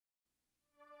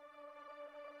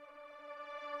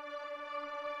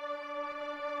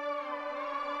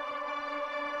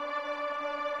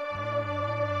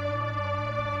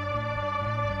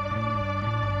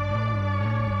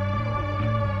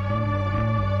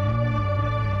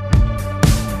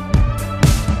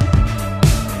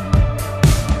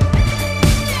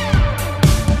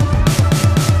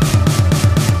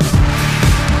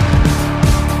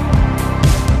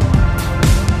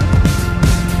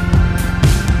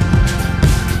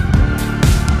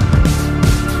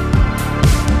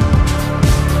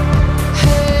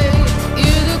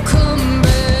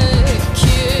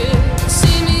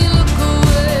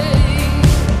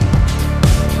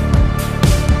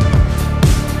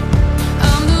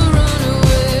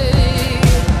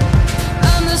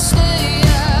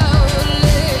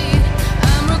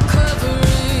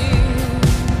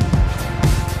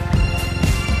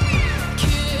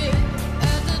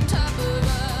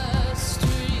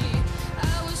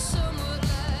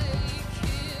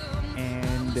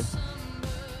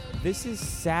This is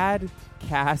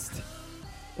Sadcast.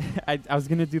 I was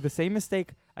going to do the same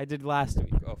mistake I did last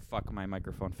week. Oh, fuck, my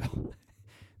microphone fell.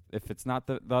 If it's not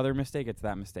the other mistake, it's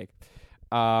that mistake.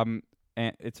 And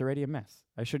it's already a mess.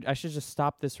 I should just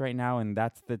stop this right now, and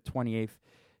that's the 28th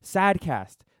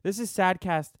Sadcast. This is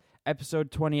Sadcast episode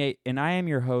 28, and I am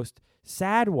your host,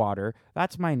 Sadwater.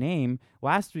 That's my name.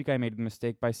 Last week I made a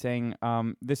mistake by saying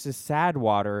this is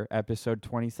Sadwater episode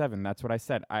 27. That's what I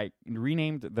said. I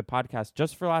renamed the podcast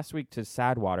just for last week to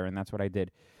Sadwater, and that's what I did.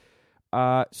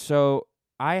 So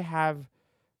I have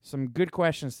some good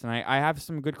questions tonight. I have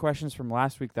some good questions from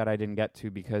last week that I didn't get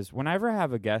to because whenever I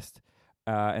have a guest,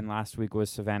 and last week was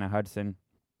Savannah Hudson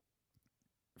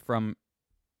from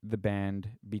the band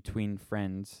Between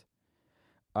Friends,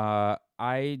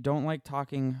 I don't like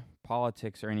talking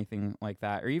politics or anything like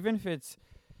that, or even if it's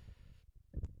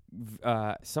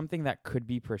something that could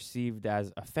be perceived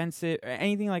as offensive,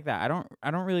 anything like that.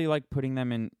 I don't really like putting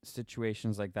them in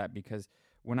situations like that because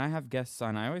when I have guests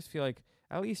on, I always feel like,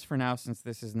 at least for now, since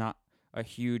this is not a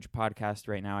huge podcast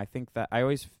right now, I think that I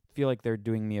always feel like they're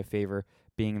doing me a favor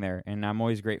being there, and I'm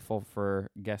always grateful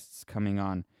for guests coming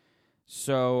on.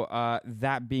 So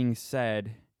that being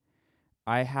said,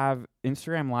 I have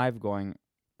Instagram Live going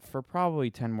for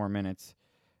probably 10 more minutes,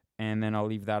 and then I'll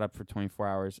leave that up for 24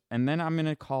 hours. And then I'm going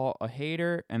to call a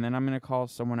hater, and then I'm going to call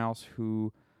someone else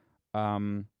who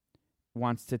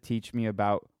wants to teach me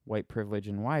about white privilege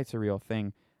and why it's a real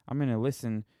thing. I'm going to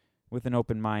listen with an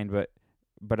open mind, but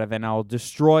then I'll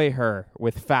destroy her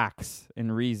with facts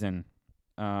and reason.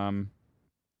 But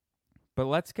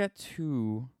let's get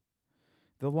to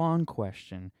the long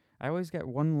question. I always get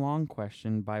one long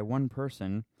question by one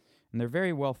person, and they're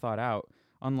very well thought out.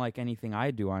 Unlike anything I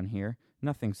do on here,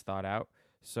 nothing's thought out.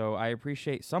 So I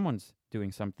appreciate someone's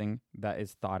doing something that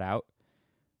is thought out.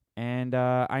 And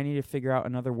I need to figure out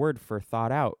another word for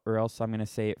thought out, or else I'm going to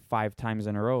say it 5 times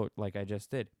in a row like I just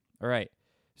did. All right.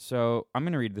 So I'm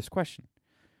going to read this question.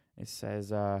 It says,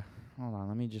 hold on,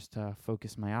 let me just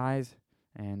focus my eyes.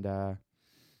 And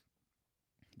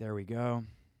there we go.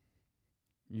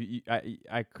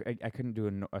 I couldn't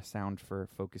do a sound for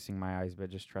focusing my eyes,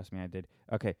 but just trust me, I did.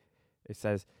 Okay. It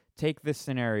says, take this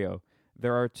scenario.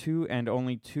 There are 2 and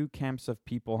only 2 camps of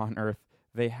people on Earth.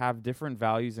 They have different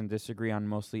values and disagree on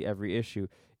mostly every issue.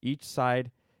 Each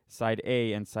side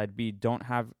A and side B, don't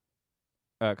have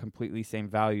completely same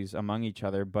values among each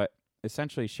other, but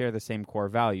essentially share the same core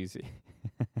values.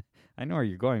 I know where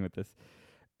you're going with this.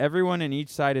 Everyone in each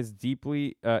side is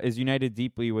united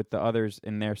deeply with the others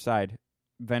in their side.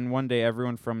 Then one day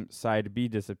everyone from side B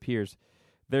disappears.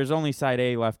 There's only side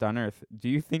A left on Earth. Do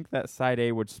you think that side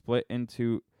A would split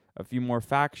into a few more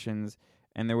factions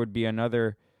and there would be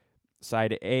another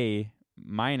side A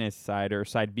minus side or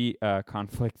side B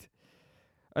conflict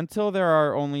until there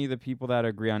are only the people that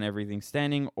agree on everything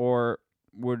standing, or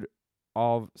would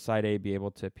all side A be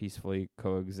able to peacefully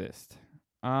coexist?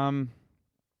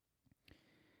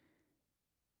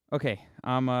 Okay,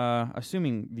 I'm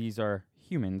assuming these are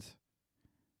humans.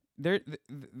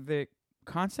 The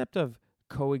concept of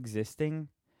coexisting,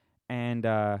 and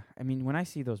I mean, when I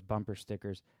see those bumper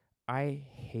stickers, I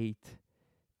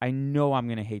know I'm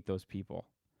going to hate those people.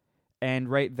 And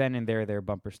right then and there, their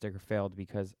bumper sticker failed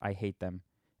because I hate them.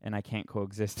 And I can't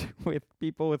coexist with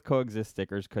people with coexist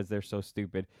stickers because they're so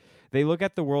stupid. They look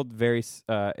at the world very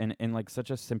in like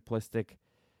such a simplistic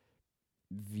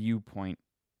viewpoint,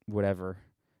 whatever.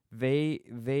 They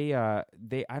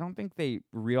I don't think they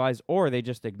realize, or they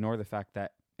just ignore the fact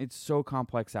that it's so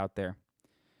complex out there.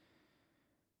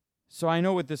 So I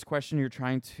know with this question you're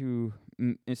trying to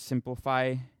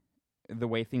simplify the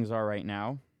way things are right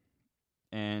now,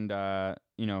 and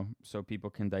so people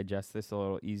can digest this a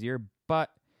little easier. But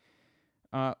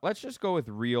let's just go with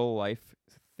real life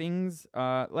things.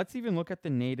 Let's even look at the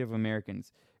Native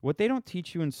Americans. What they don't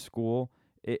teach you in school,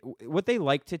 what they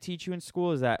like to teach you in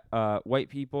school is that white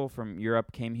people from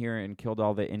Europe came here and killed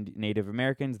all the Native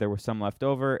Americans. There were some left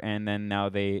over, and then now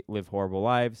they live horrible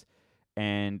lives,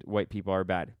 and white people are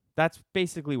bad. That's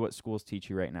basically what schools teach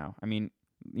you right now. I mean,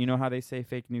 you know how they say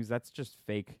fake news? That's just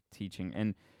fake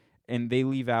teaching. And they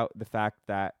leave out the fact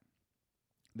that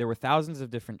there were thousands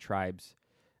of different tribes,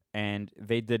 and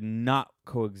they did not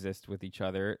coexist with each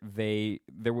other. They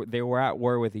were at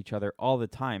war with each other all the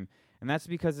time. And that's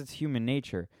because it's human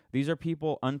nature. These are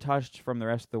people untouched from the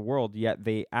rest of the world, yet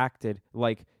they acted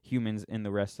like humans in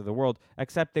the rest of the world,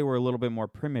 except they were a little bit more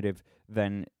primitive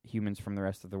than humans from the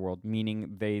rest of the world,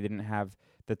 meaning they didn't have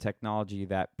the technology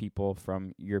that people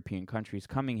from European countries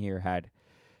coming here had.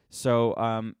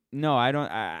 So, no, I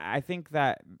don't. I think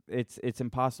that it's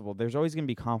impossible. There's always going to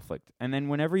be conflict. And then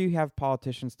whenever you have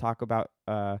politicians talk about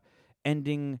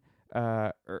ending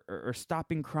or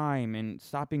stopping crime and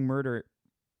stopping murder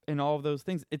and all of those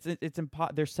things.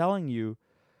 They're selling you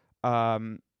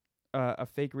um a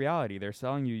fake reality. They're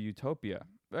selling you utopia.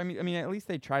 I mean, at least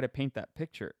they try to paint that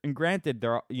picture. And granted,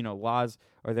 there are, laws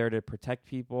are there to protect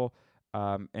people,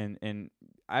 and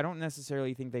I don't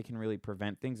necessarily think they can really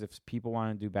prevent things. If people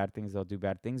want to do bad things, they'll do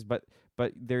bad things. But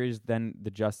there is then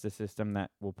the justice system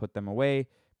that will put them away,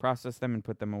 process them, and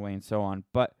put them away, and so on.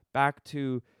 But back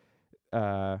to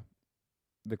the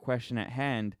question at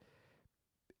hand,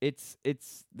 it's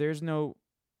there's no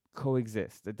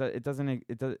coexist. It doesn't.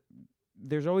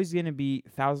 There's always going to be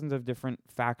thousands of different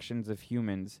factions of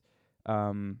humans.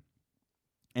 And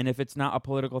if it's not a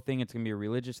political thing, it's going to be a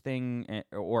religious thing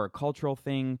or a cultural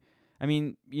thing. I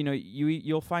mean,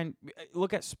 you'll find,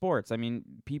 look at sports. I mean,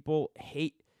 people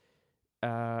hate,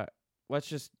 let's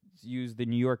just use the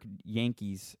New York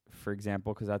Yankees, for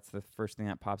example, because that's the first thing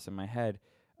that pops in my head.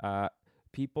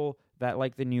 People that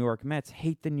like the New York Mets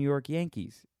hate the New York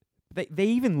Yankees. They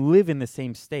even live in the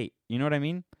same state. You know what I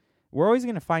mean? We're always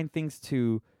going to find things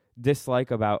to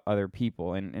dislike about other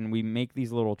people, and we make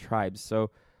these little tribes.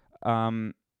 So,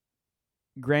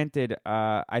 granted,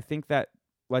 I think that,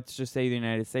 let's just say the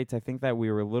United States, I think that we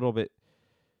were a little bit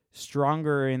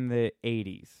stronger in the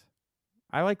 80s.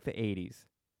 I like the 80s.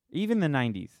 Even the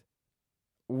 90s.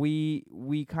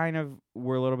 We kind of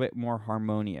were a little bit more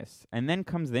harmonious. And then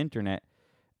comes the internet,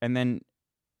 and then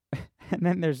and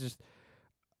then there's just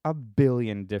a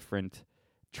billion different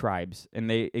tribes, and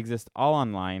they exist all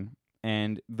online.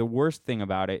 And the worst thing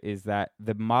about it is that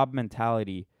the mob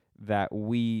mentality that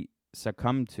we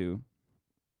succumb to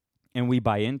and we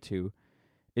buy into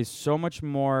is so much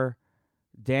more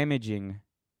damaging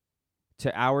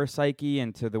to our psyche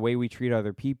and to the way we treat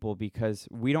other people, because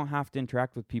we don't have to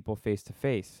interact with people face to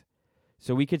face.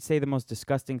 So we could say the most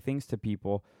disgusting things to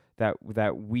people that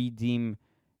we deem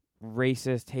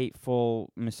racist,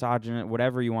 hateful, misogynist,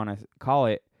 whatever you want to call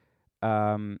it.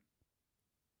 I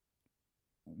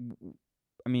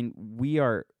mean, we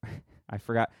are. I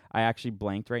forgot. I actually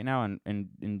blanked right now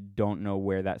and don't know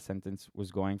where that sentence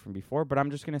was going from before. But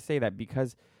I'm just gonna say that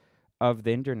because of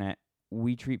the internet,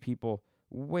 we treat people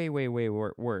way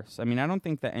worse. I mean, I don't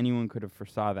think that anyone could have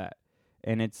foresaw that,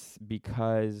 and it's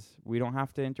because we don't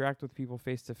have to interact with people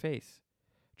face to face.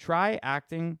 Try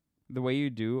acting the way you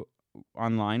do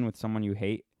online with someone you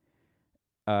hate.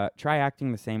 Try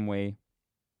acting the same way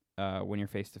when you're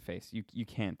face to face. You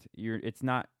can't. It's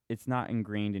not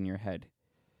ingrained in your head.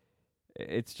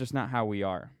 It's just not how we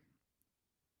are.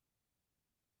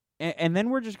 And then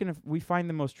we find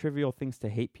the most trivial things to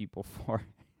hate people for.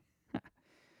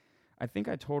 I think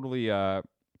I totally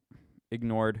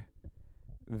ignored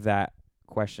that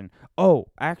question. Oh,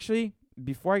 actually,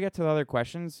 before I get to the other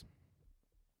questions,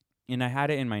 and I had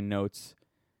it in my notes,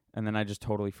 and then I just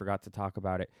totally forgot to talk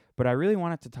about it. But I really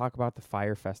wanted to talk about the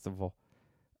Fyre Festival.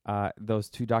 Those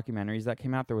two documentaries that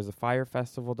came out. There was a Fyre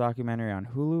Festival documentary on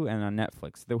Hulu and on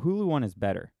Netflix. The Hulu one is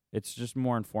better. It's just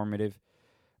more informative.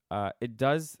 It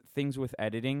does things with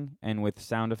editing and with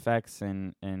sound effects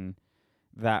and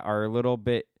that are a little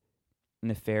bit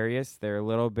nefarious. They're a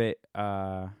little bit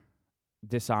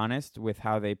dishonest with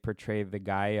how they portray the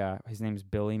guy. His name's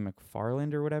Billy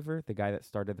McFarland or whatever, the guy that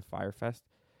started the Fyre Fest.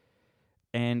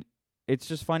 And it's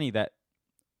just funny that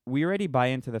we already buy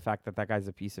into the fact that guy's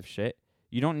a piece of shit.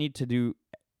 You don't need to do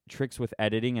tricks with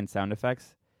editing and sound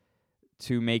effects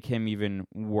to make him even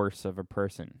worse of a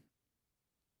person.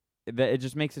 It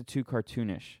just makes it too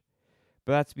cartoonish.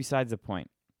 But that's besides the point.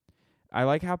 I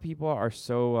like how people are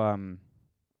so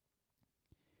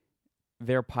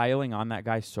they're piling on that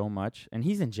guy so much, and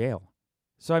he's in jail.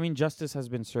 So I mean, justice has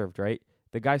been served, right?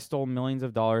 The guy stole millions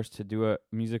of dollars to do a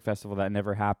music festival that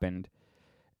never happened.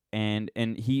 And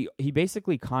he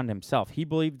basically conned himself. He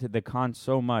believed the con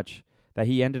so much that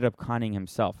he ended up conning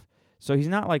himself. So he's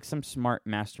not like some smart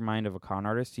mastermind of a con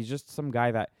artist. He's just some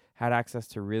guy that had access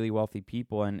to really wealthy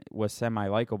people and was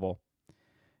semi-likable.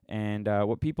 And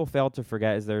what people fail to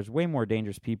forget is there's way more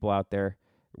dangerous people out there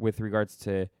with regards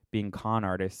to being con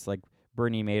artists, like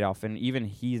Bernie Madoff. And even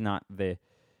he's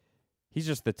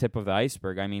just the tip of the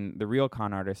iceberg. I mean, the real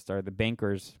con artists are the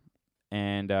bankers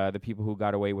and the people who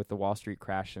got away with the Wall Street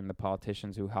crash and the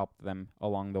politicians who helped them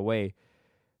along the way.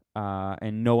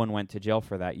 And no one went to jail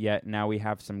for that. Yet now we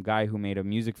have some guy who made a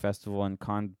music festival and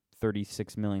conned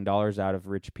 $36 million out of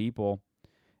rich people,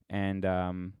 and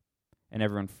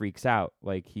everyone freaks out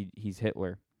like he's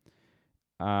Hitler.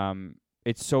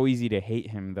 It's so easy to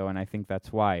hate him though, and I think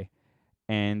that's why.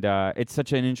 And it's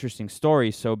such an interesting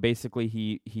story. So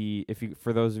basically,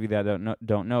 for those of you that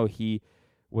don't know, he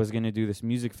was going to do this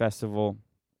music festival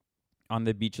on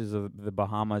the beaches of the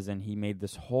Bahamas, and he made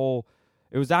this whole.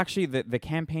 It was actually the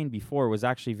campaign before was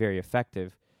actually very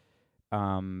effective,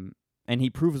 and he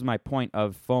proves my point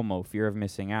of FOMO, fear of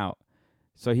missing out.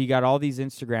 So he got all these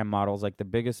Instagram models, like the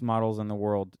biggest models in the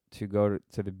world, to go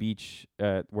to the beach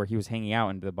where he was hanging out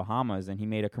in the Bahamas, and he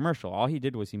made a commercial. All he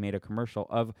did was he made a commercial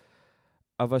of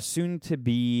a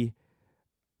soon-to-be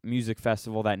music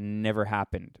festival that never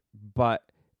happened, but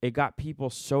it got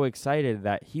people so excited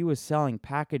that he was selling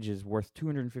packages worth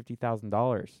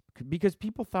 $250,000 because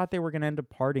people thought they were going to end up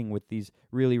partying with these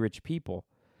really rich people,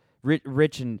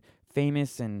 rich and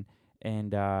famous and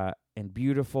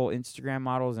beautiful Instagram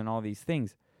models and all these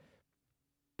things.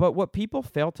 But what people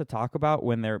fail to talk about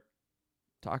when they're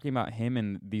talking about him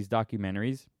in these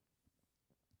documentaries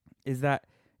is that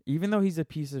even though he's a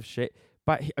piece of shit,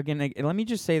 but again, let me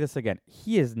just say this again,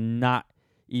 he is not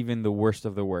even the worst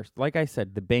of the worst. Like I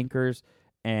said, the bankers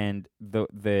and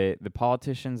the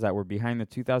politicians that were behind the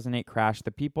 2008 crash,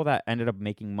 the people that ended up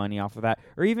making money off of that,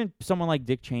 or even someone like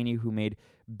Dick Cheney who made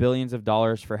billions of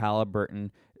dollars for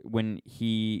Halliburton when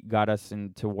he got us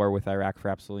into war with Iraq for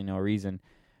absolutely no reason.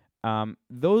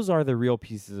 Those are the real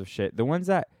pieces of shit. The ones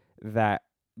that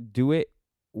do it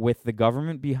with the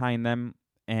government behind them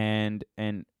and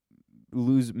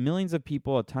lose millions of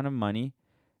people a ton of money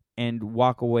and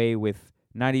walk away with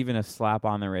not even a slap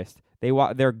on the wrist.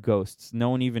 They're ghosts. No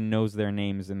one even knows their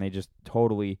names, and they just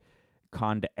totally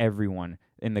conned everyone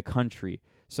in the country.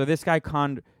 So this guy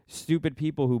conned stupid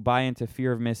people who buy into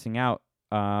fear of missing out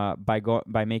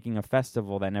by making a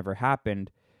festival that never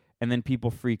happened, and then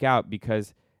people freak out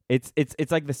because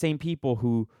it's like the same people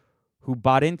who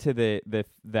bought into the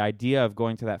idea of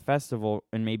going to that festival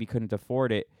and maybe couldn't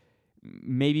afford it,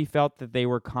 maybe felt that they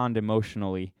were conned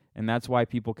emotionally, and that's why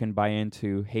people can buy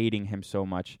into hating him so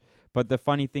much. But the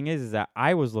funny thing is that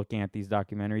I was looking at these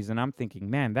documentaries and I'm thinking,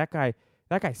 man, that guy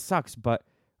sucks, but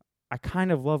I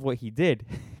kind of love what he did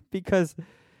because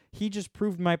he just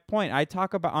proved my point. I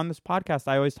talk about on this podcast,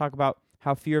 I always talk about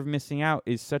how fear of missing out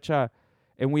is such a,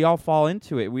 and we all fall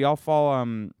into it. We all fall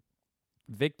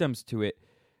victims to it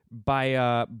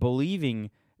by believing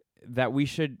that we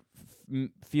should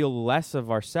feel less of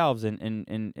ourselves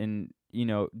and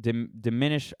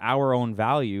diminish our own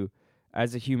value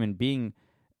as a human being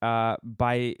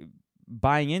by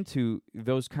buying into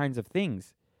those kinds of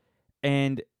things.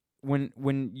 And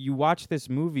when you watch this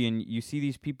movie and you see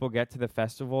these people get to the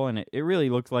festival, and it really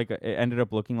looks like it ended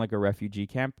up looking like a refugee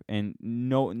camp, and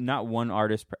not one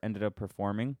artist ended up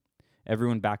performing.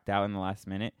 Everyone backed out in the last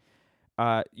minute.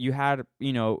 You had,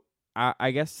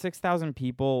 I guess 6,000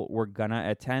 people were gonna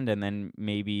attend, and then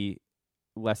maybe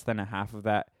less than a half of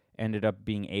that ended up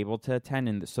being able to attend.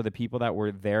 And so the people that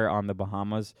were there on the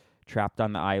Bahamas, trapped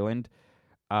on the island,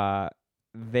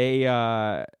 they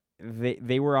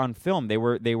were on film. They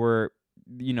were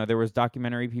there was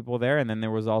documentary people there, and then there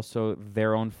was also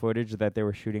their own footage that they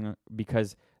were shooting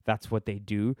because that's what they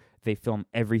do. They film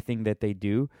everything that they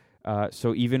do.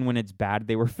 So even when it's bad,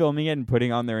 they were filming it and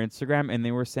putting it on their Instagram, and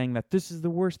they were saying that this is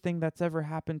the worst thing that's ever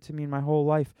happened to me in my whole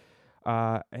life.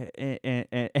 And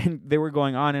they were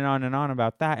going on and on and on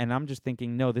about that, and I'm just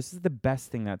thinking, no, this is the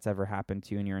best thing that's ever happened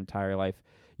to you in your entire life.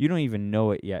 You don't even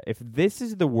know it yet. If this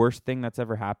is the worst thing that's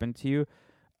ever happened to you,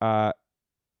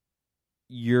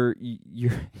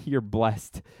 you're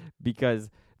blessed,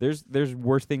 because there's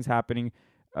worse things happening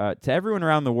to everyone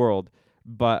around the world.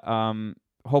 But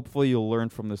hopefully you'll learn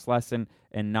from this lesson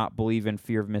and not believe in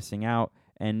fear of missing out,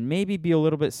 and maybe be a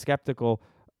little bit skeptical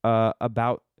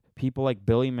about people like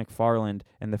Billy McFarland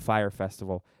and the Fire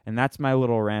Festival. And that's my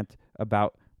little rant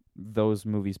about those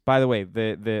movies. By the way,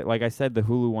 the like I said, the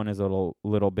Hulu one is a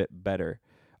little bit better.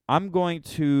 I'm going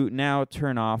to now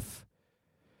turn off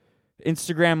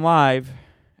Instagram Live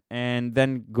and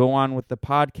then go on with the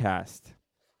podcast.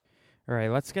 All right,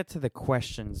 let's get to the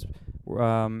questions.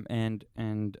 And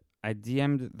I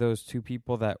DM'd those two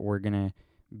people that were gonna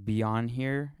be on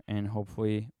here, and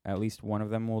hopefully at least one of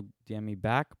them will DM me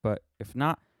back. But if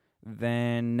not,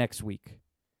 then next week.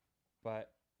 But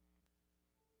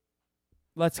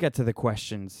let's get to the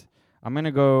questions. I'm going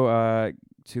to go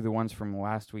to the ones from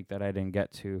last week that I didn't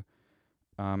get to.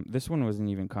 This one wasn't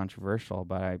even controversial,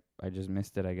 but I just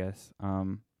missed it, I guess.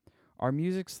 Are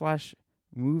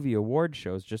music/movie award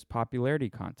shows just popularity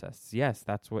contests? Yes,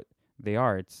 that's what they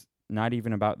are. It's not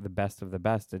even about the best of the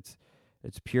best. It's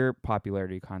pure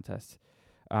popularity contests.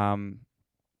 I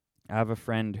have a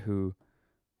friend who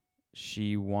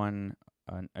she won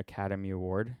an Academy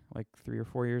Award like 3 or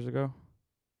 4 years ago.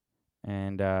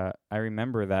 And I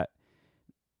remember that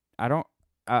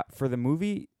for the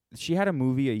movie, she had a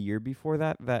movie a year before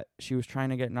that she was trying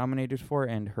to get nominated for,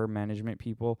 and her management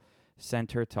people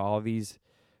sent her to all these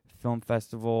film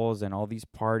festivals and all these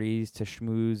parties to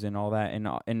schmooze and all that.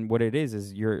 And what it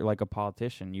is you're like a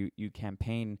politician. You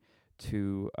campaign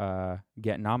to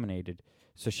get nominated.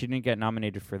 So she didn't get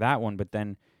nominated for that one, but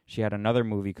then she had another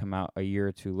movie come out a year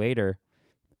or two later,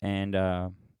 and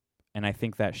I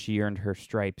think that she earned her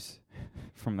stripes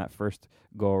from that first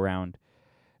go around,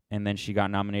 and then she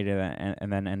got nominated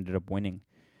and then ended up winning.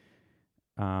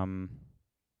 And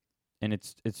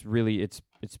it's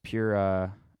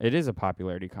pure. It is a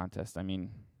popularity contest. I mean,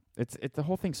 it's the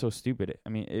whole thing's so stupid. I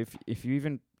mean, if you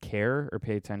even care or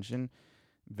pay attention,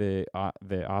 the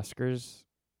Oscars,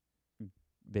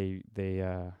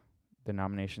 the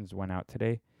nominations went out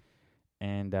today,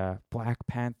 and Black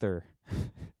Panther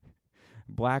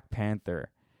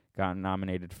got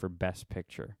nominated for Best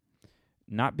Picture.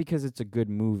 Not because it's a good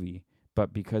movie,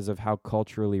 but because of how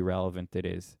culturally relevant it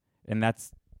is. And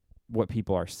that's what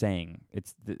people are saying.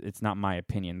 It's not my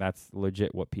opinion. That's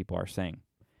legit what people are saying.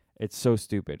 It's so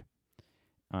stupid.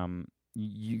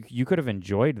 You could have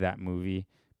enjoyed that movie,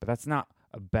 but that's not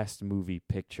a best movie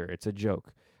picture. It's a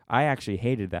joke. I actually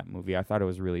hated that movie. I thought it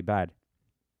was really bad.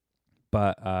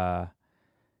 But I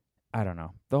don't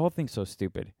know. The whole thing's so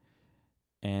stupid.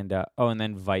 And and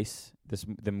then Vice,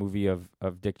 the movie of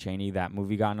Dick Cheney, that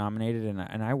movie got nominated,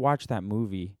 and I watched that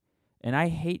movie, and I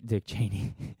hate Dick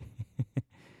Cheney.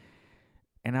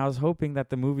 And I was hoping that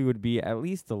the movie would be at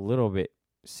least a little bit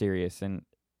serious, and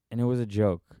it was a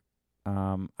joke.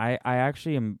 I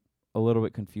actually am a little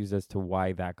bit confused as to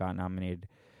why that got nominated.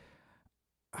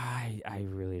 I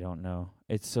really don't know.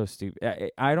 It's so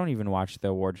stupid. I don't even watch the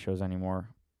award shows anymore.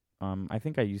 I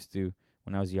think I used to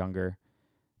when I was younger.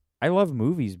 I love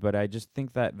movies, but I just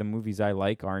think that the movies I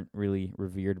like aren't really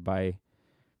revered by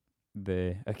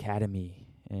the Academy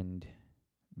and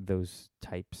those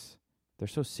types. They're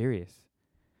so serious.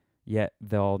 Yet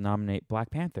they'll nominate Black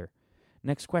Panther.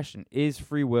 Next question. Is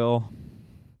free will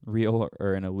real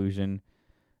or an illusion?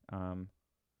 I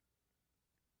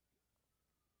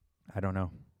don't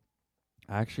know.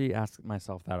 I actually ask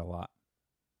myself that a lot.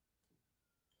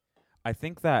 I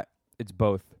think that it's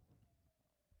both.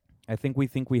 I think we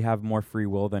have more free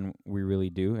will than we really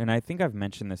do. And I think I've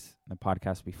mentioned this in the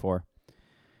podcast before.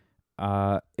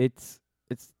 It's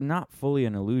not fully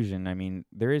an illusion. I mean,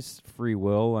 there is free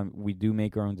will, and we do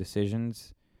make our own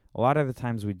decisions. A lot of the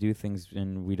times we do things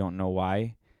and we don't know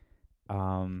why.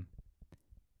 But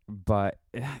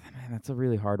man, that's a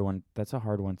really hard one. That's a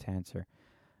hard one to answer.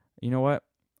 You know what?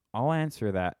 I'll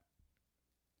answer that.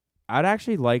 I'd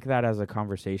actually like that as a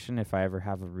conversation if I ever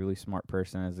have a really smart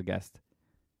person as a guest.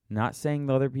 Not saying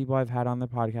the other people I've had on the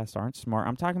podcast aren't smart.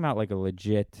 I'm talking about like a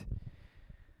legit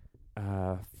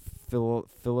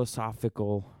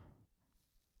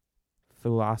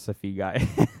philosophy guy.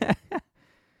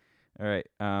 All right.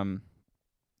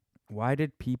 Why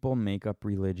did people make up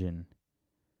religion?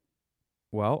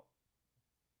 Well,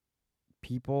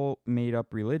 people made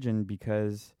up religion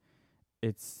because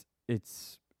it's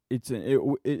a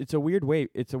weird way.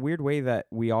 It's a weird way that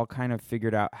we all kind of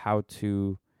figured out how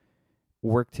to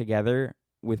work together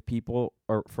with people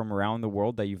or from around the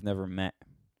world that you've never met.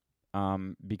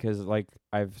 Because like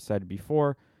I've said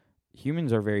before,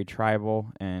 humans are very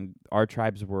tribal, and our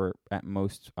tribes were at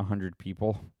most 100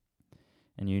 people,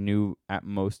 and you knew at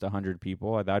most 100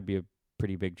 people. That would be a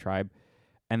pretty big tribe.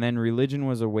 And then religion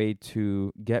was a way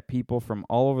to get people from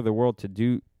all over the world to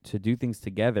do things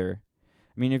together.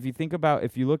 I mean, if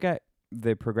you look at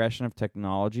the progression of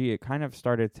technology, it kind of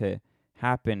started to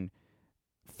happen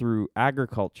through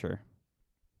agriculture.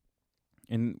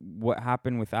 And what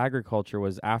happened with agriculture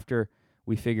was after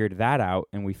we figured that out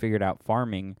and we figured out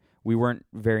farming, we weren't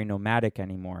very nomadic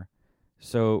anymore.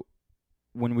 So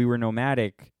when we were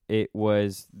nomadic, it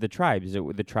was the tribes.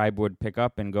 The tribe would pick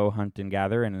up and go hunt and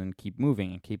gather and then keep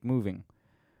moving and keep moving.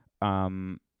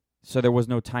 So there was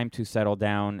no time to settle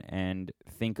down and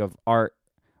think of art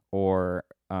or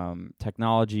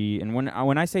technology. And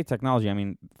when I say technology, I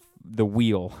mean the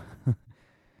wheel.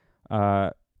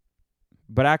 But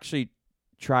actually,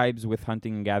 tribes with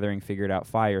hunting and gathering figured out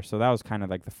fire, so that was kind of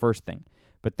like the first thing.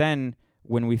 But then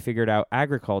when we figured out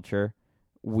agriculture,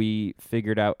 we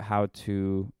figured out how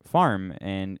to farm,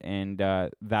 and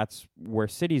that's where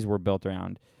cities were built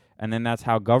around. And then that's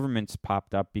how governments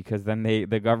popped up, because then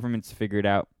the governments figured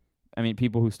out, I mean,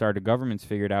 people who started governments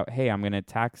figured out, hey, I'm going to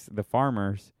tax the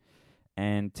farmers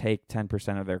and take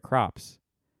 10% of their crops.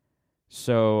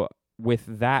 So with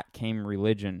that came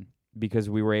religion, because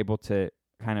we were able to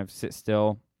kind of sit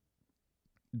still,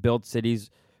 build cities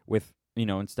with,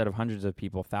 instead of hundreds of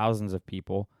people, thousands of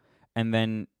people. And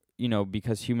then,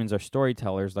 because humans are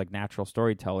storytellers, like natural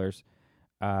storytellers,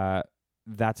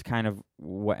 that's kind of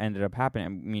what ended up happening. I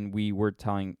mean, we were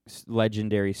telling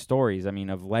legendary stories, I mean,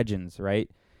 of legends, right?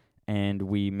 And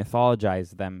we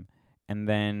mythologized them. And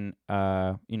then,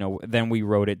 then we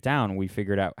wrote it down. We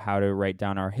figured out how to write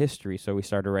down our history. So we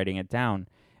started writing it down.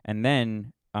 And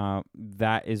then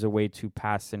that is a way to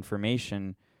pass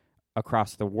information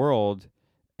across the world.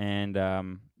 And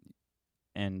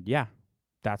yeah,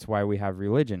 that's why we have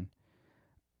religion.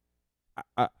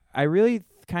 I really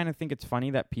kind of think it's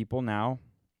funny that people now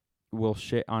will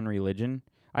shit on religion.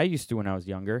 I used to when I was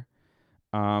younger,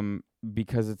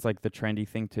 because it's like the trendy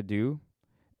thing to do.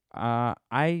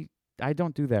 I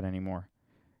don't do that anymore.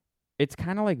 It's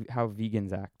kind of like how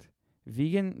vegans act.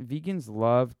 Vegans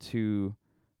love to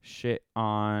shit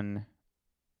on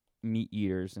meat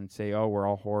eaters and say, "Oh, we're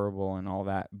all horrible" and all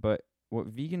that. But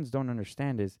what vegans don't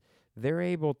understand is they're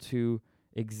able to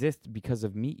exist because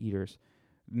of meat eaters.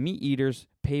 Meat eaters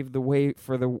paved the way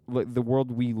for the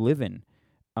world we live in.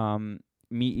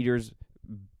 Meat eaters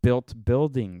built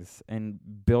buildings and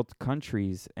built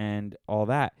countries and all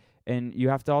that. And you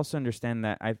have to also understand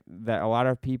that that a lot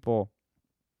of people,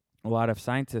 a lot of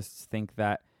scientists think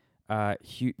that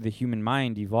the human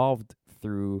mind evolved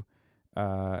through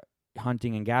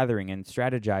hunting and gathering and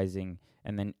strategizing,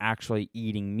 and then actually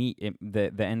eating meat.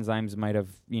 The enzymes might have,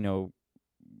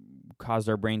 caused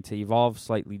our brain to evolve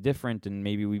slightly different, and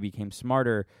maybe we became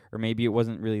smarter, or maybe it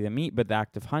wasn't really the meat but the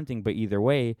act of hunting. But either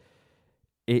way,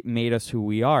 it made us who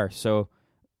we are. So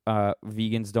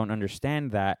vegans don't understand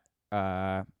that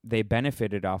they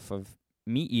benefited off of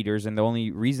meat eaters, and the only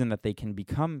reason that they can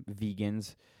become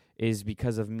vegans is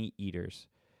because of meat eaters.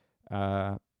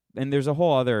 And there's a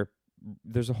lot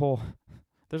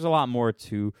more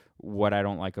to what I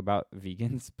don't like about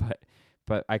vegans,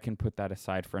 but I can put that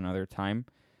aside for another time.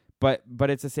 But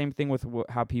it's the same thing with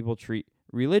how people treat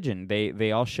religion.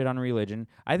 They all shit on religion.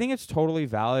 I think it's totally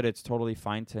valid. It's totally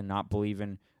fine to not believe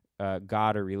in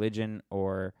God or religion,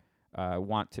 or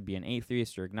want to be an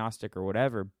atheist or agnostic or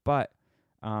whatever. But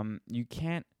you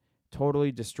can't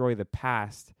totally destroy the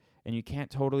past, and you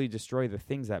can't totally destroy the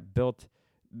things that built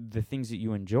the things that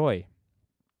you enjoy.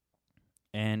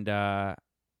 And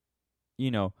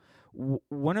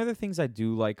one of the things I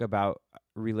do like about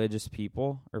religious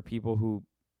people, or people who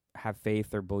have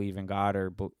faith or believe in God,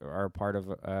 or are part of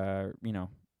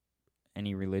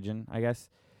any religion, I guess,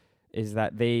 is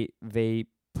that they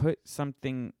put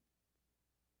something.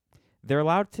 They're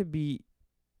allowed to be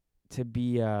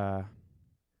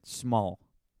small.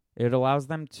 It allows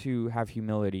them to have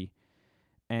humility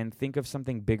and think of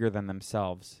something bigger than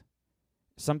themselves,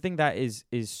 something that is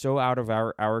so out of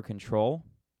our control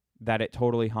that it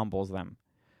totally humbles them.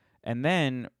 And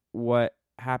then what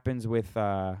happens with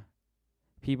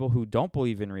people who don't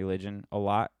believe in religion a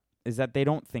lot is that they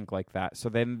don't think like that. So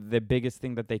then the biggest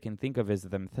thing that they can think of is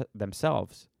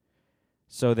themselves.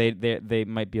 So they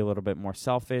might be a little bit more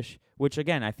selfish, which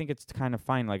again, I think it's kind of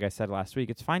fine. Like I said last week,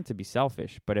 it's fine to be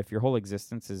selfish, but if your whole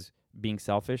existence is being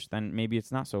selfish, then maybe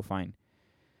it's not so fine.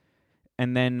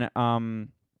 And then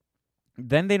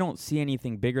they don't see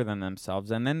anything bigger than themselves,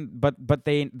 and then but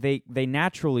they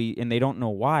naturally, and they don't know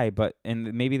why,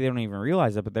 and maybe they don't even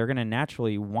realize it, but they're going to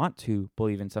naturally want to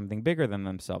believe in something bigger than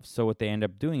themselves. So what they end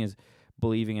up doing is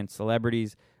believing in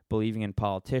celebrities, believing in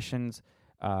politicians,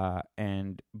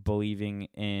 and believing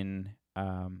in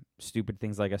stupid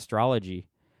things like astrology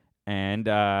and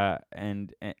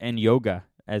yoga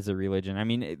as a religion. I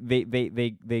mean,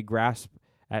 they grasp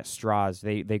at straws.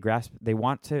 They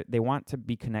want to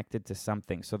be connected to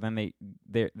something. So then they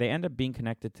end up being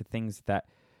connected to things that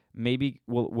maybe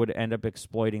would end up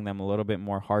exploiting them a little bit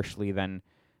more harshly than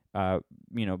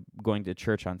going to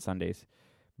church on Sundays.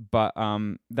 But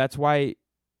that's why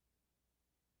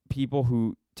people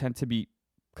who tend to be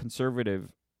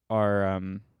conservative are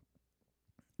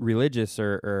religious,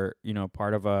 or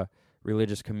part of a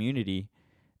religious community,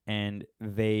 and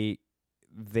they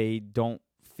don't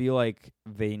feel like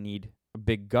they need a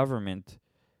big government,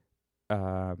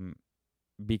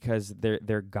 because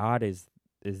their God is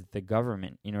the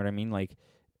government. You know what I mean? Like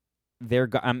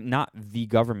not the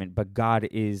government, but God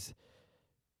is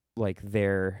like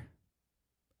their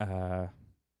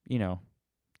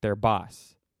their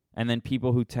boss. And then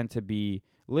people who tend to be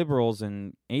liberals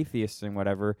and atheists and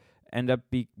whatever end up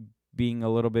being a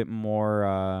little bit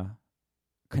more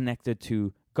connected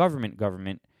to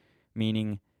government,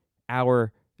 meaning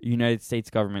our United States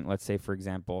government, let's say, for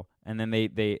example, and then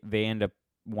they end up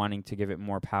wanting to give it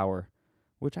more power,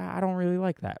 which I don't really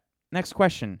like that. Next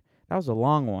question. That was a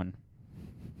long one.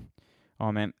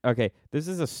 Oh, man. Okay, this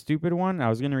is a stupid one. I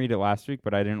was going to read it last week,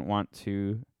 but I didn't want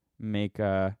to make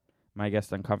my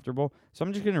guest uncomfortable. So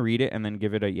I'm just going to read it and then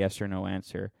give it a yes or no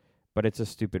answer. But it's a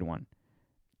stupid one.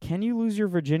 can you lose your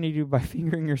virginity by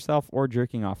fingering yourself or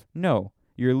jerking off? No,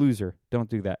 you're a loser. Don't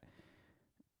do that.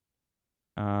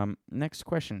 Next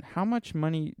question. How much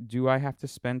money do I have to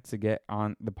spend to get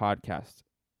on the podcast?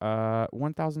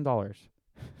 $1,000.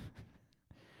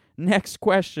 Next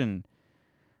question.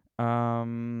 Let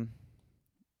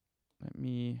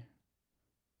me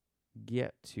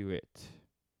get to it.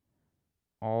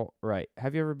 All right.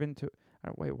 Have you ever been to...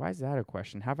 wait, why is that a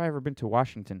question? Have I ever been to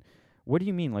Washington? What do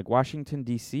you mean? Like Washington,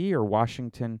 D.C. or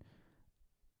Washington...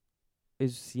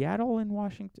 Is Seattle in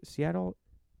Washington? Seattle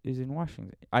is in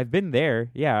Washington. I've been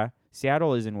there. Yeah.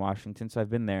 Seattle is in Washington, so I've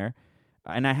been there.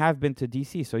 And I have been to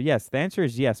D.C. So, yes, the answer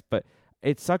is yes. But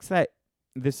it sucks that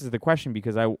this is the question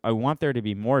because I want there to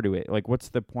be more to it. Like, what's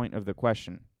the point of the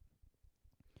question?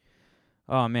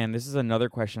 Oh, man, this is another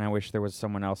question. I wish there was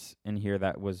someone else in here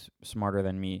that was smarter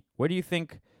than me. What do you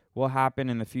think will happen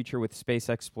in the future with space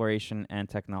exploration and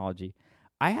technology?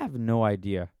 I have no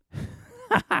idea.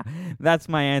 That's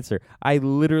my answer. I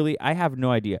have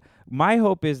no idea. My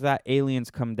hope is that aliens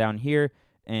come down here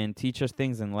and teach us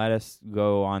things and let us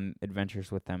go on adventures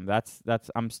with them.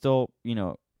 I'm still,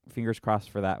 fingers crossed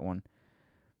for that one.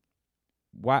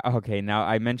 Why? Okay, now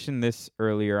I mentioned this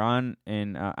earlier on,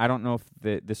 and I don't know if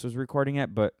this was recording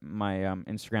it, but my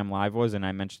Instagram Live was, and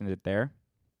I mentioned it there.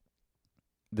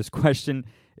 This question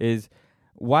is,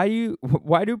 why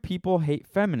do people hate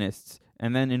feminists?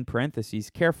 And then in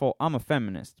parentheses, careful, I'm a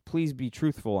feminist. Please be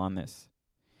truthful on this.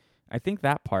 I think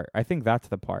that's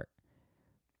the part.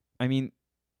 I mean,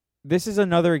 this is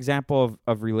another example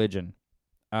of religion.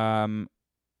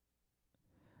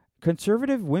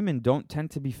 Conservative women don't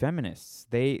tend to be feminists.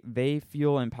 They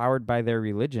feel empowered by their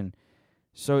religion.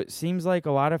 So it seems like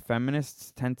a lot of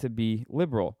feminists tend to be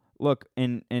liberal. Look,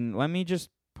 and let me just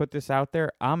put this out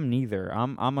there. I'm neither.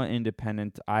 I'm an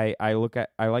independent. I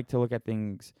like to look at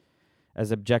things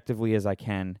as objectively as I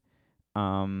can.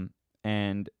 And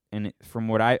from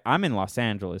what I'm in Los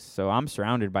Angeles, so I'm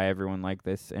surrounded by everyone like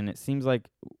this, and it seems like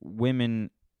women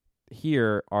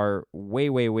here are way,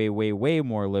 way, way, way, way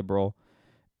more liberal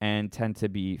and tend to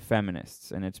be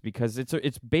feminists, and it's because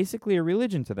it's basically a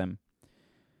religion to them.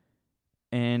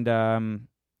 And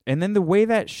then the way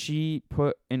that she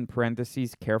put in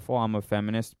parentheses, careful, I'm a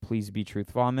feminist, please be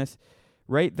truthful on this,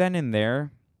 right then and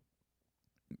there,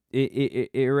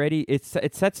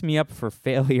 it sets me up for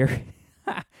failure.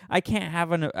 I can't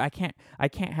have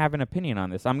an opinion on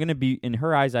this. I'm going to be, in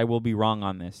her eyes, I will be wrong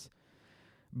on this.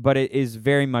 But it is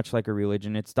very much like a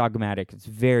religion. It's dogmatic. It's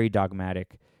very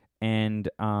dogmatic. And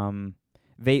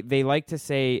they like to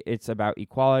say it's about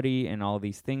equality and all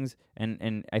these things.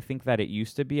 And I think that it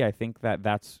used to be. I think that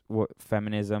that's what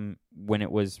feminism, when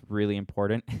it was really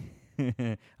important.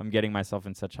 I'm getting myself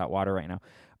in such hot water right now.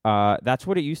 That's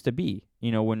what it used to be.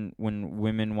 When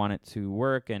women wanted to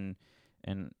work and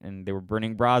they were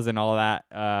burning bras and all that,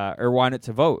 or wanted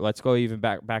to vote. Let's go even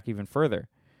back even further.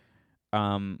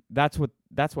 That's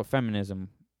what feminism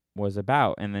was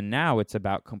about. And then now it's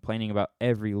about complaining about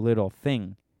every little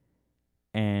thing.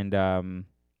 And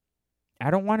I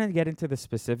don't want to get into the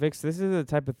specifics. This is the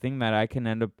type of thing that I can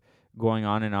end up going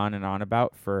on and on and on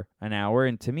about for an hour.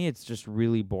 And to me, it's just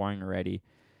really boring already.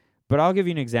 But I'll give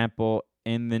you an example.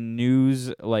 In the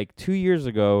news, like 2 years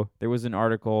ago, there was an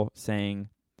article saying,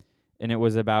 and it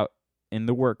was about in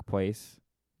the workplace.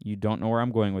 You don't know where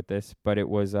I'm going with this, but it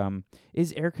was,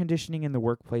 is air conditioning in the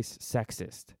workplace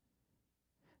sexist?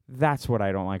 That's what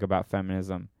I don't like about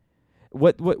feminism.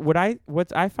 What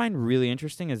I find really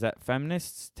interesting is that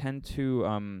feminists tend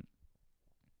to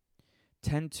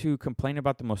complain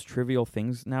about the most trivial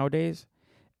things nowadays,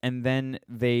 and then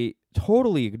they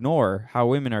totally ignore how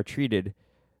women are treated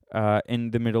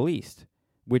in the Middle East,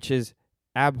 which is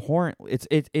abhorrent.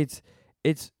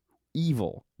 It's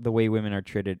evil the way women are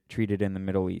treated in the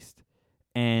Middle East,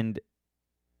 and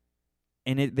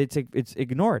it's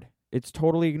ignored. It's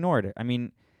totally ignored. I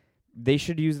mean, they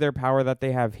should use their power that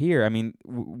they have here. I mean,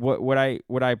 what I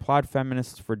applaud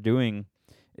feminists for doing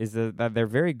is that they're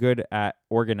very good at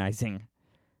organizing,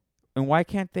 and why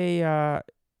can't they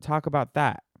talk about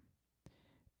that?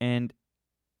 And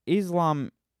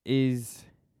Islam is,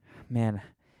 man,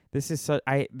 this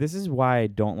is why I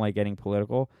don't like getting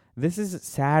political. This is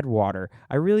sad water.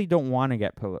 I really don't want to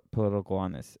get political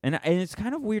on this. And it's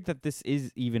kind of weird that this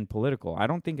is even political. I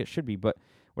don't think it should be. But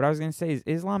what I was going to say is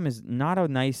Islam is not a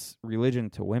nice religion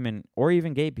to women or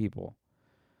even gay people.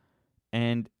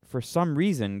 And for some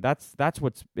reason, that's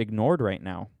what's ignored right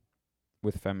now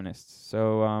with feminists.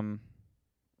 So,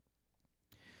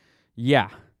 yeah.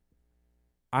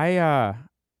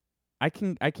 I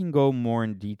can go more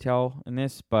in detail in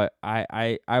this, but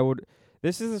I would.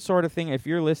 This is the sort of thing. If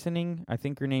you're listening, I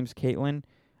think your name's Caitlin.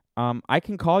 I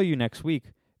can call you next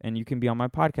week and you can be on my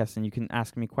podcast and you can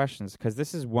ask me questions, because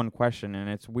this is one question and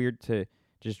it's weird to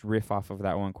just riff off of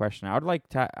that one question. I would like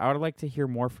to hear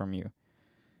more from you.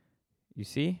 You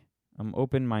see? I'm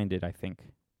open-minded, I think.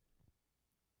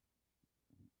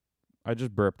 I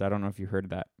just burped. I don't know if you heard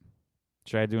that.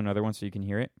 Should I do another one so you can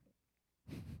hear it?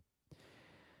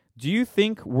 Do you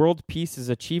think world peace is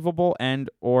achievable and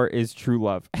or is true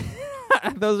love?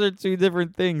 Those are two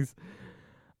different things.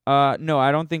 No,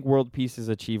 I don't think world peace is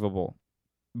achievable.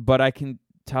 But I can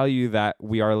tell you that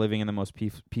we are living in the most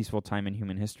peaceful time in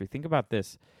human history. Think about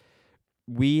this.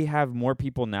 We have more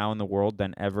people now in the world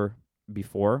than ever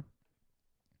before.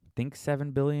 I think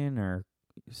 7 billion or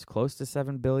close to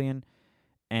 7 billion.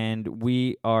 And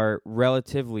we are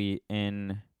relatively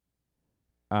in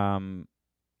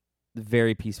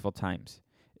very peaceful times.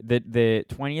 The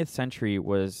 20th century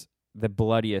was the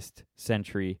bloodiest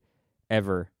century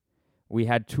ever. We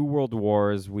had 2 world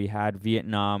wars. We had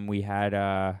Vietnam. We had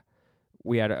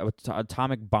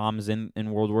atomic bombs in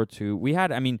World War II. We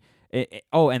had, and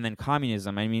then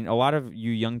communism. I mean, a lot of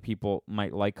you young people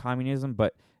might like communism,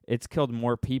 but it's killed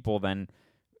more people than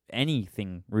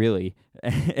anything really.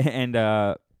 And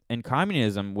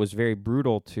communism was very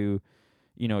brutal to,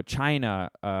 China.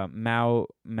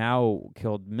 Mao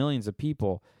killed millions of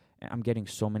people. I'm getting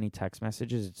so many text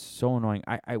messages. It's so annoying.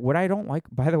 What I don't like,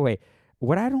 by the way,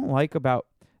 what I don't like about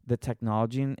the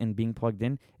technology and being plugged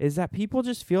in is that people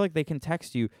just feel like they can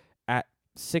text you at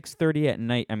 6:30 at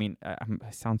night. I mean, I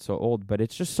sound so old, but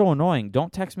it's just so annoying.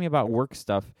 Don't text me about work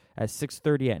stuff at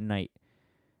 6:30 at night.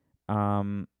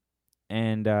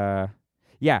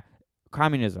 Yeah,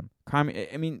 communism.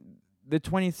 The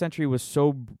 20th century was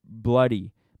so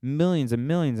bloody. Millions and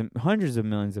millions and hundreds of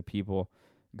millions of people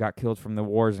got killed from the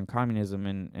wars and communism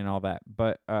and all that.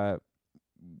 But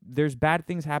there's bad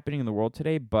things happening in the world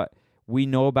today, but we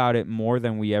know about it more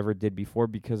than we ever did before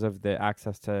because of the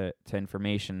access to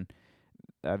information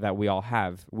that we all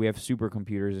have. We have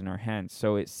supercomputers in our hands.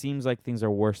 So it seems like things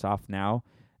are worse off now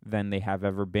than they have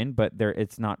ever been, but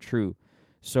it's not true.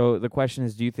 So the question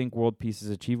is, do you think world peace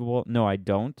is achievable? No, I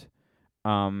don't.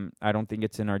 I don't think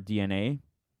it's in our DNA.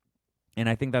 And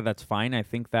I think that that's fine. I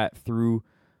think that through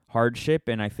hardship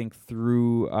and I think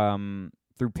through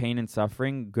pain and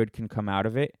suffering, good can come out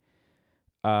of it.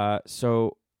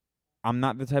 So I'm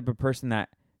not the type of person that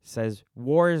says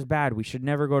war is bad, we should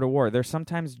never go to war. There's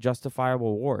sometimes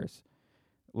justifiable wars,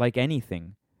 like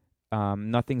anything.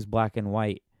 Nothing's black and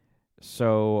white.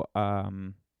 So,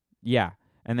 yeah.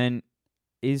 And then,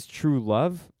 is true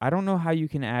love? I don't know how you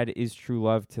can add is true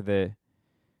love to the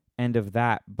end of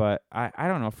that, but I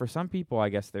don't know. For some people, I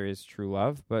guess there is true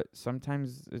love, but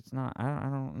sometimes it's not. I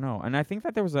don't know. And I think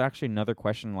that there was actually another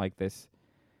question like this.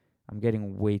 I'm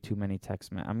getting way too many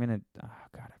texts, man. I'm gonna. Oh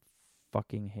God, I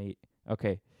fucking hate.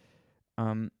 Okay.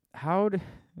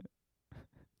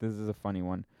 This is a funny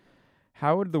one.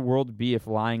 How would the world be if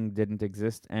lying didn't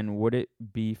exist, and would it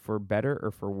be for better or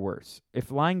for worse?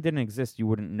 If lying didn't exist, you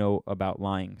wouldn't know about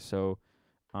lying, so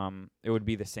it would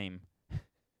be the same.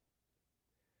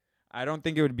 I don't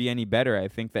think it would be any better. I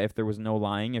think that if there was no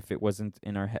lying, if it wasn't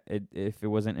in our if it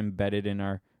wasn't embedded in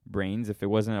our brains, if it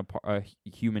wasn't a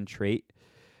human trait,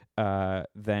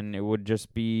 then it would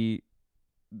just be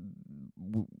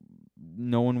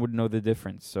no one would know the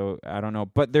difference. So I don't know.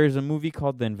 But there's a movie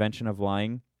called The Invention of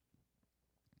Lying.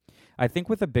 I think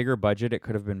with a bigger budget, it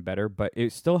could have been better, but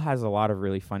it still has a lot of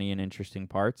really funny and interesting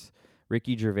parts.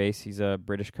 Ricky Gervais, he's a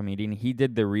British comedian. He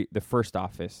did the first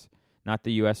Office, not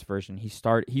the U.S. version. He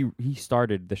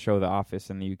started the show The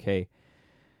Office in the U.K.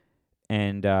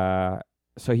 And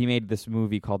so he made this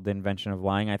movie called The Invention of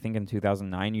Lying, I think in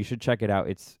 2009. You should check it out.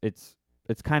 It's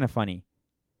kind of funny.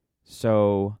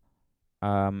 So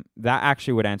that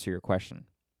actually would answer your question.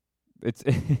 It's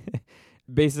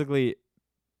basically,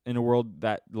 in a world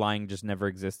that lying just never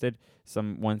existed,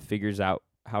 someone figures out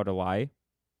how to lie,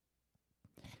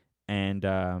 and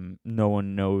no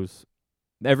one knows.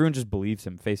 Everyone just believes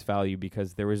him face value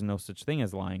because there is no such thing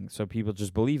as lying. So people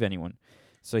just believe anyone.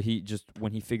 So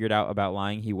when he figured out about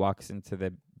lying, he walks into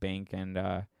the bank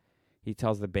and he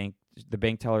tells the bank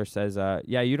teller says,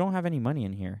 yeah, you don't have any money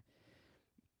in here.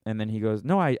 And then he goes,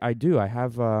 no, I do. I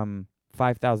have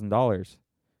 $5,000.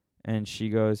 And she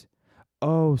goes,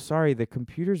 oh, sorry, the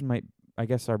computers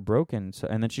are broken. So,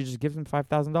 and then she just gives him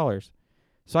 $5,000.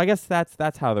 So I guess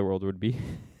that's how the world would be.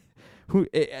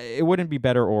 It wouldn't be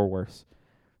better or worse.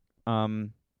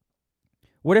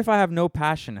 What if I have no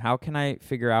passion? How can I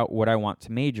figure out what I want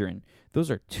to major in? Those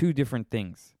are two different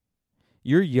things.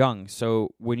 You're young,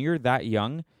 so when you're that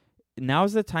young,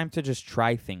 now's the time to just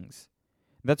try things.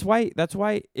 That's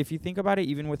why if you think about it,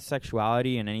 even with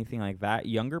sexuality and anything like that,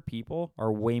 younger people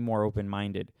are way more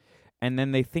open-minded. And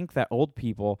then they think that old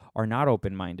people are not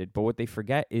open-minded, but what they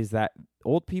forget is that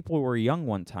old people were young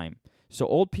one time. So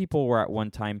old people were at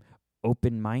one time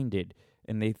open-minded,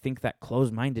 and they think that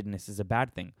closed-mindedness is a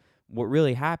bad thing. What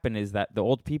really happened is that the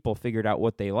old people figured out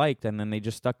what they liked, and then they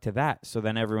just stuck to that. So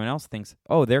then everyone else thinks,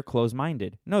 oh, they're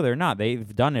closed-minded. No, they're not.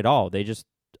 They've done it all. They just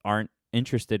aren't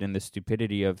interested in the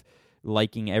stupidity of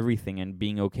liking everything and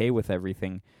being okay with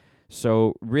everything.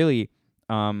 So really,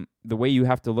 the way you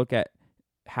have to look at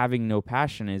having no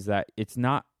passion is that it's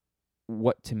not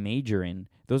what to major in.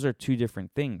 Those are two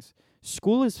different things.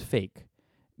 School is fake.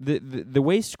 The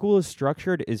way school is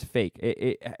structured is fake.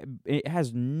 It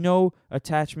has no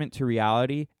attachment to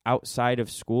reality outside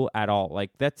of school at all. Like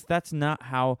that's not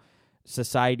how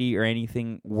society or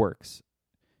anything works.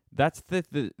 That's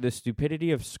the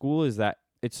stupidity of school, is that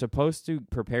it's supposed to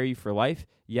prepare you for life,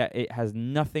 yet it has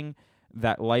nothing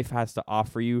that life has to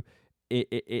offer you.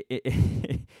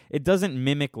 It doesn't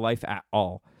mimic life at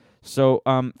all. So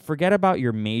forget about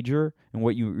your major and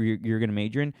what you're going to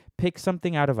major in. Pick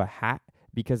something out of a hat,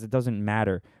 because it doesn't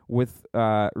matter. With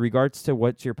regards to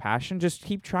what's your passion, just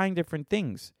keep trying different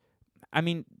things. I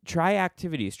mean, try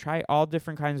activities. Try all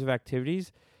different kinds of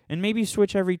activities, and maybe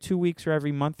switch every 2 weeks or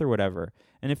every month or whatever.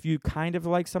 And if you kind of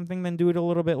like something, then do it a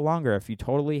little bit longer. If you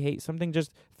totally hate something,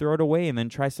 just throw it away and then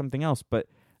try something else. But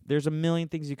there's a million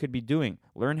things you could be doing.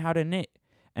 Learn how to knit.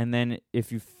 And then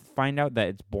if you find out that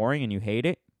it's boring and you hate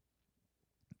it,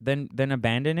 then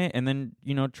abandon it, and then,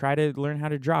 try to learn how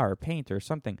to draw or paint or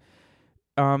something.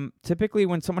 Typically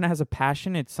when someone has a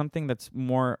passion, it's something that's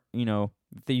more,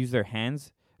 they use their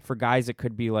hands. For guys, it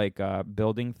could be like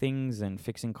building things and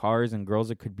fixing cars, and girls,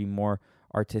 it could be more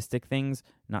artistic things.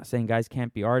 Not saying guys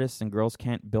can't be artists and girls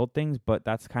can't build things, but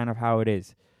that's kind of how it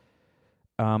is.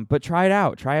 But try it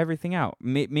out. Try everything out.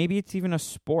 Maybe it's even a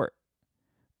sport.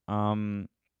 And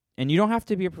you don't have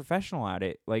to be a professional at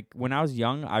it. Like when I was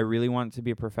young, I really wanted to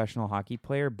be a professional hockey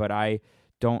player, but I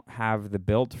don't have the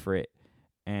build for it.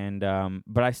 And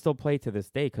but I still play to this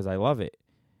day because I love it.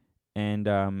 And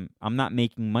I'm not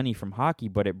making money from hockey,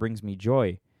 but it brings me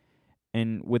joy.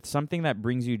 And with something that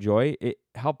brings you joy, it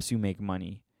helps you make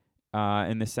money,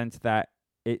 in the sense that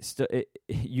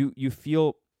you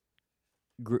feel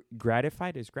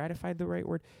gratified. Is gratified the right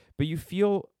word? But you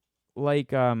feel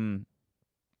like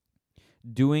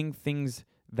doing things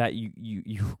that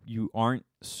you aren't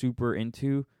super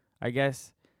into, I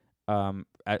guess.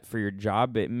 For your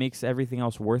job, it makes everything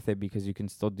else worth it because you can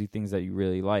still do things that you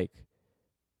really like.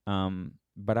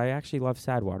 But I actually love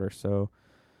Sadwater, so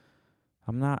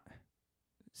I'm not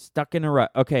stuck in a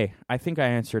rut. Okay, I think I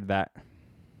answered that.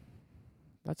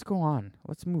 Let's go on.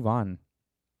 Let's move on.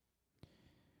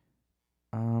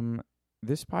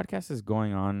 This podcast is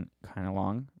going on kind of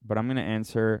long, but I'm going to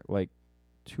answer like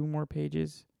 2 more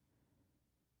pages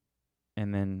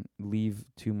and then leave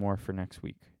 2 more for next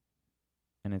week.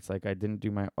 And it's like I didn't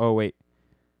do my... Oh, wait.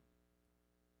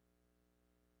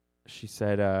 She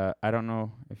said, I don't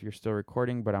know if you're still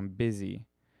recording, but I'm busy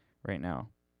right now.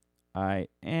 I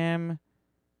am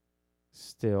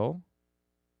still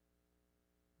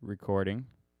recording.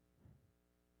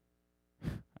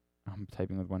 I'm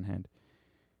typing with one hand.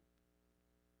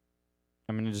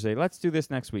 I'm going to just say, let's do this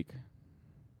next week.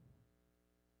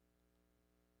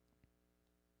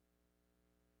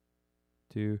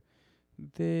 Do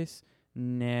this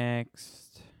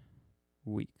next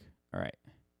week. All right.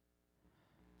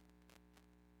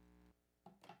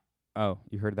 Oh,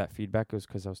 you heard that feedback? It was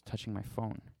because I was touching my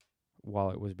phone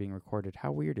while it was being recorded.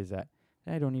 How weird is that?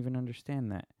 I don't even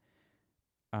understand that.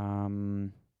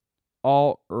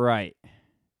 All right.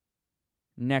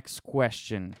 Next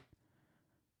question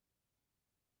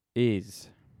is...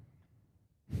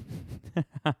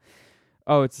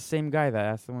 Oh, it's the same guy that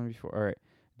asked the one before. All right.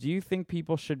 Do you think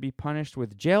people should be punished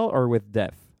with jail or with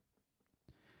death?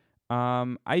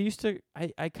 I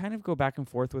kind of go back and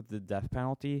forth with the death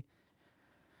penalty.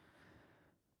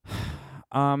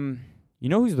 You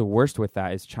know who's the worst with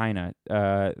that is China.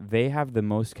 They have the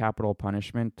most capital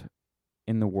punishment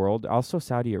in the world. Also,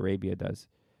 Saudi Arabia does.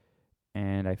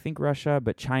 And I think Russia,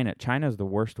 but China's the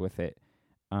worst with it.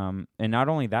 And not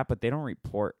only that, but they don't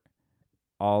report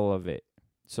all of it.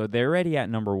 So they're already at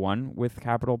number 1 with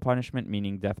capital punishment,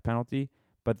 meaning death penalty.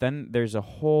 But then there's a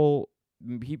whole...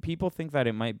 people think that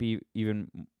it might be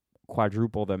even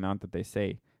quadruple the amount that they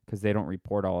say because they don't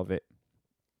report all of it.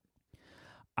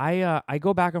 I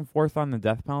go back and forth on the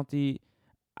death penalty.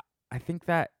 I think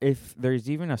that if there's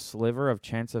even a sliver of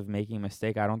chance of making a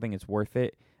mistake, I don't think it's worth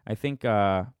it. I think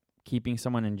keeping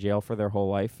someone in jail for their whole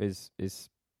life is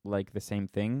like the same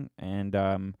thing, and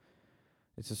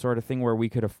it's the sort of thing where we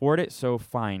could afford it, so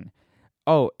fine.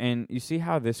 Oh, and you see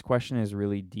how this question is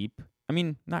really deep? I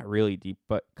mean, not really deep,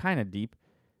 but kind of deep.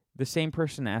 The same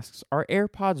person asks, are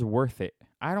AirPods worth it?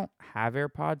 I don't have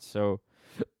AirPods, so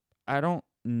I don't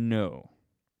know.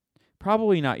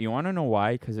 Probably not. You want to know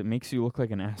why? Because it makes you look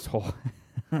like an asshole.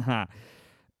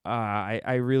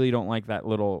 I really don't like that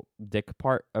little dick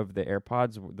part of the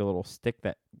AirPods, the little stick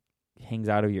that hangs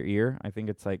out of your ear. I think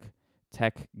it's like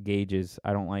tech gauges.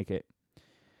 I don't like it.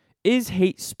 Is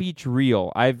hate speech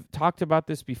real? I've talked about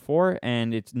this before,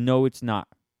 and it's not.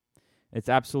 It's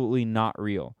absolutely not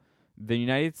real. The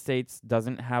United States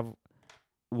doesn't have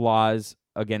laws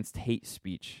against hate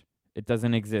speech. It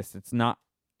doesn't exist. It's not.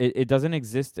 It doesn't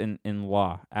exist in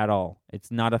law at all.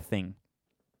 It's not a thing.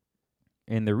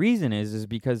 And the reason is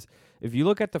because if you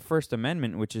look at the First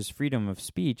Amendment, which is freedom of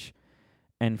speech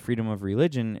and freedom of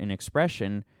religion and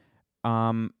expression,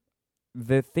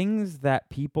 the things that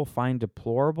people find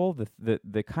deplorable,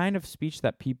 the kind of speech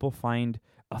that people find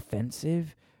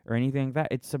offensive or anything like that,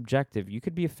 it's subjective. You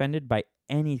could be offended by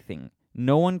anything.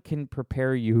 No one can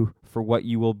prepare you for what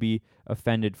you will be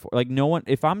offended for. Like, no one,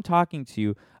 if I'm talking to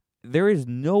you, there is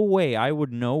no way I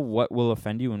would know what will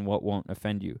offend you and what won't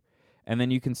offend you. And then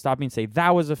you can stop me and say,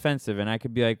 that was offensive. And I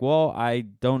could be like, well, I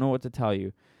don't know what to tell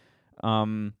you.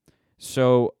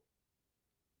 So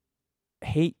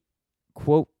hate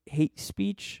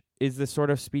speech is the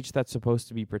sort of speech that's supposed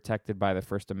to be protected by the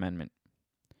First Amendment.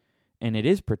 And it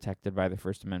is protected by the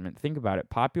First Amendment. Think about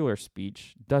it. Popular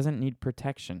speech doesn't need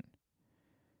protection.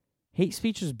 Hate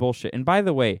speech is bullshit. And by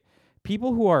the way,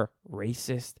 people who are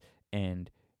racist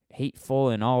and hateful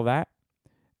and all that,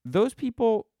 those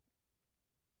people,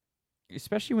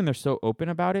 especially when they're so open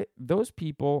about it, those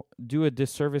people do a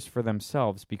disservice for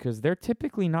themselves because they're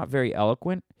typically not very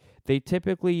eloquent. They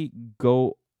typically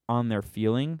go on their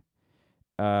feeling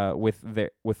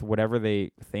with whatever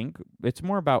they think. It's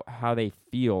more about how they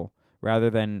feel rather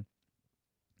than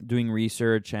doing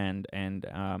research and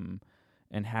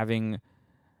having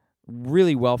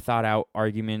really well thought out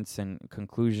arguments and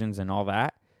conclusions and all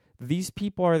that. These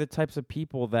people are the types of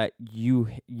people that you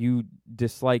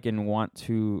dislike and want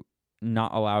to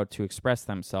not allow to express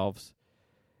themselves.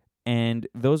 And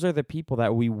those are the people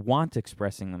that we want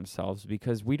expressing themselves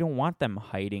because we don't want them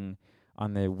hiding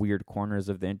on the weird corners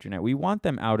of the internet. We want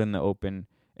them out in the open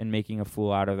and making a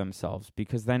fool out of themselves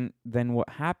because then what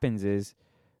happens is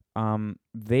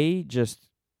they just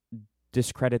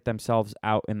discredit themselves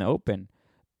out in the open.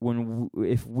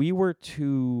 If we were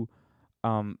to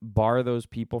bar those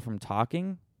people from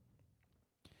talking,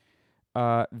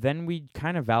 then we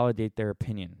kind of validate their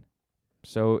opinion.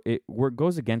 So it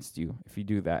goes against you if you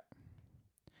do that.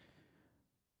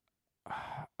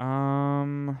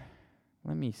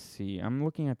 Let me see. I'm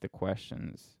looking at the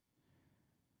questions.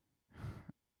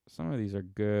 Some of these are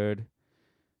good.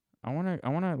 I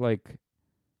wanna like.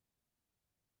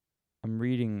 I'm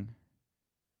reading.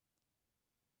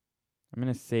 I'm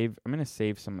gonna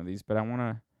save some of these, but I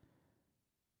wanna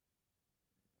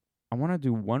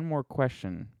do one more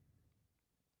question.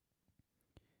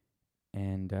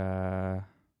 And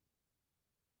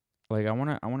like I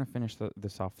wanna finish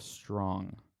this off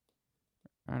strong.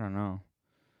 I don't know.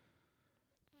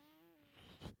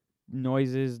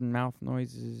 Mouth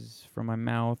noises from my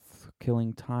mouth,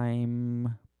 killing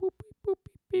time. Boop, beep, boop,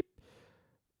 beep, beep.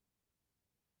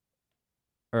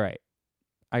 All right.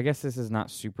 I guess this is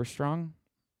not super strong,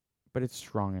 but it's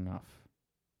strong enough.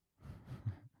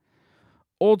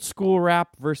 Old school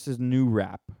rap versus new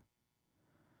rap.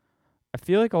 I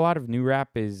feel like a lot of new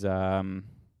rap is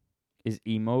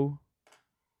emo.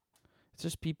 It's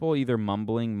just people either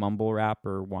mumble rap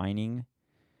or whining.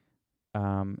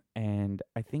 And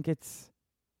I think it's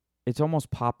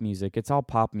almost pop music. It's all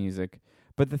pop music.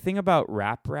 But the thing about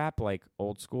rap, like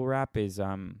old school rap, is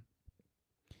I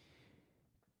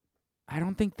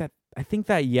think that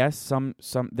yes, some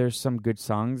there's some good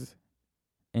songs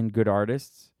and good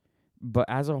artists, but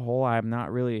as a whole, I'm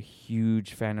not really a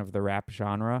huge fan of the rap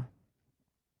genre.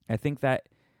 I think that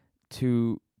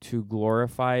to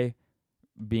glorify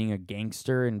being a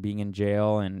gangster and being in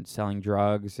jail and selling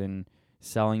drugs and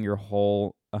selling your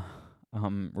whole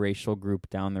racial group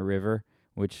down the river,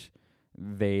 which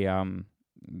they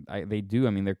do. I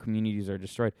mean, their communities are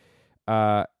destroyed.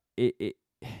 It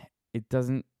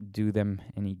doesn't do them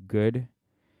any good.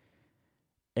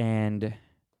 And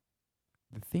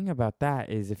the thing about that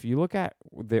is, if you look at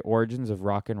the origins of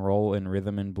rock and roll and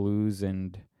rhythm and blues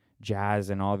and jazz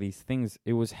and all these things,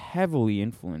 it was heavily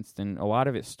influenced, and a lot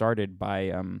of it started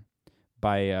by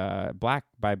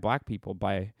black people,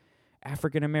 by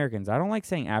African Americans. I don't like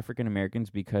saying African Americans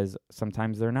because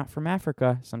sometimes they're not from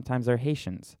Africa. Sometimes they're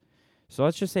Haitians. So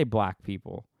let's just say black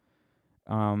people.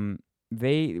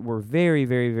 They were very,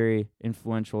 very, very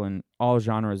influential in all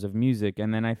genres of music.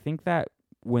 And then I think that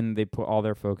when they put all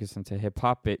their focus into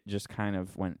hip-hop, it just kind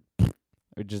of went,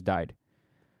 it just died.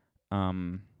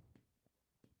 And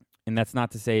that's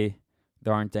not to say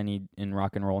there aren't any in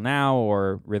rock and roll now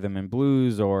or rhythm and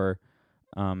blues or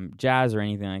jazz or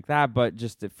anything like that. But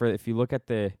just if you look at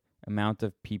the amount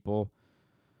of people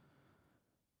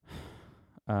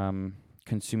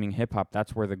consuming hip-hop,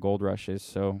 that's where the gold rush is.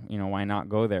 So, why not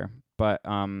go there? But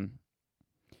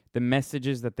the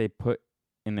messages that they put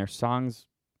in their songs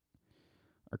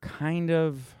are kind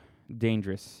of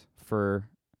dangerous for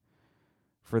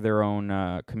their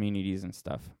own communities and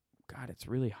stuff. God, it's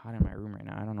really hot in my room right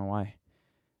now. I don't know why.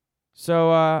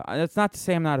 So that's not to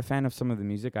say I'm not a fan of some of the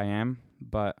music. I am,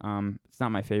 but it's not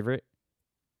my favorite.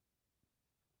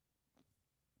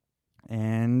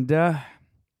 And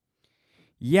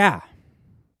yeah,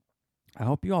 I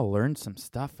hope you all learned some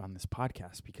stuff on this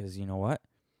podcast, because you know what?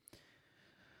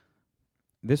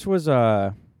 This was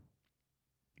definitely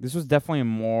a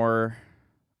more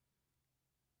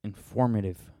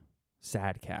informative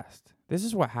Sadcast. This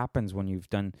is what happens when you've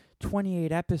done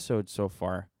 28 episodes so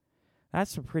far.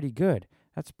 That's pretty good.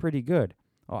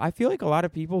 Well, I feel like a lot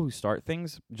of people who start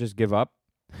things just give up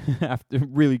after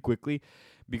really quickly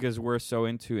because we're so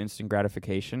into instant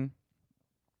gratification,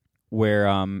 where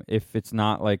if it's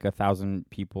not like 1,000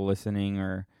 people listening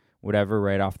or whatever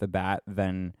right off the bat,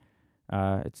 then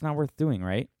it's not worth doing,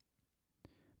 right?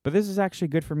 But this is actually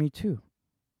good for me too,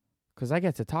 because I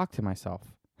get to talk to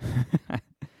myself.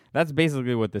 That's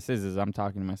basically what this is I'm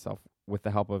talking to myself with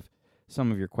the help of some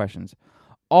of your questions.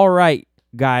 All right,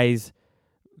 guys,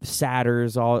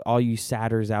 sadders, all you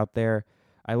sadders out there,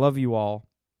 I love you all.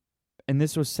 And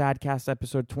this was Sadcast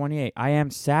episode 28. I am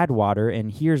Sadwater, and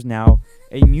here's now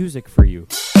a music for you.